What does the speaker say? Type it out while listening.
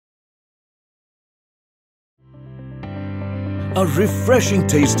A refreshing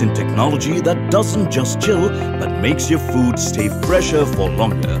taste in technology that doesn't just chill but makes your food stay fresher for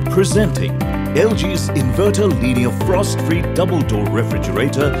longer. Presenting LG's Inverter linear frost-free double-door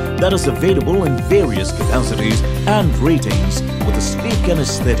refrigerator that is available in various capacities and ratings with a sleek and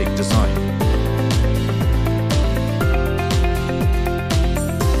aesthetic design.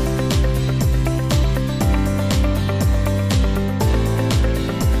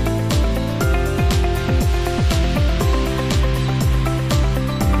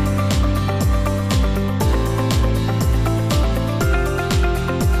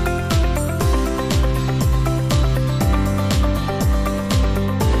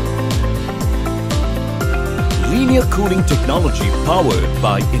 Linear cooling technology powered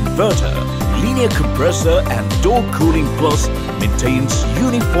by Inverter, linear compressor and door cooling plus maintains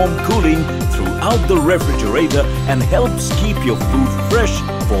uniform cooling throughout the refrigerator and helps keep your food fresh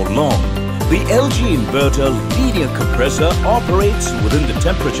for long. The LG Inverter linear compressor operates within the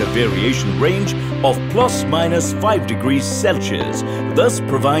temperature variation range of ±5 degrees Celsius, thus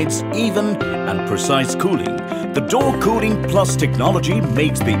provides even and precise cooling. The door cooling plus technology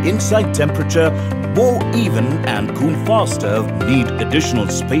makes the inside temperature more even and cool faster. Need additional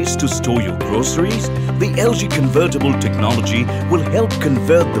space to store your groceries? The LG Convertible technology will help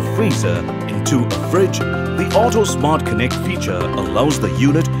convert the freezer into a fridge. The Auto Smart Connect feature allows the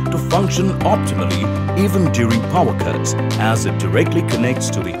unit to function optimally even during power cuts, as it directly connects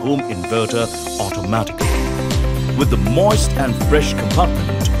to the home inverter automatically. With the moist and fresh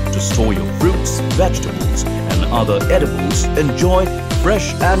compartment to store your fruits, vegetables and other edibles, enjoy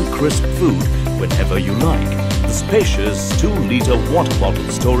fresh and crisp food whenever you like. The spacious 2-liter water bottle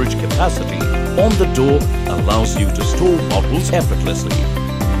storage capacity on the door allows you to store bottles effortlessly.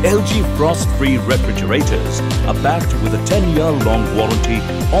 LG frost-free refrigerators are backed with a 10-year-long warranty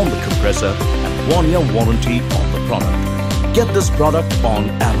on the compressor and 1-year warranty on the product. Get this product on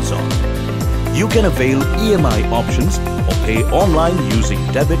Amazon. You can avail EMI options or pay online using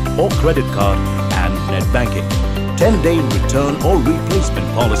debit or credit card and net banking. 10-day return or replacement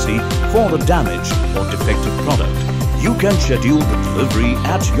policy for the damaged or defective product. You can schedule the delivery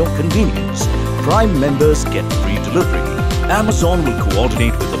at your convenience. Prime members get free delivery. Amazon will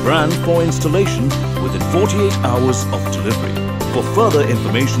coordinate with the brand for installation within 48 hours of delivery. For further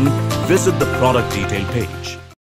information, visit the product detail page.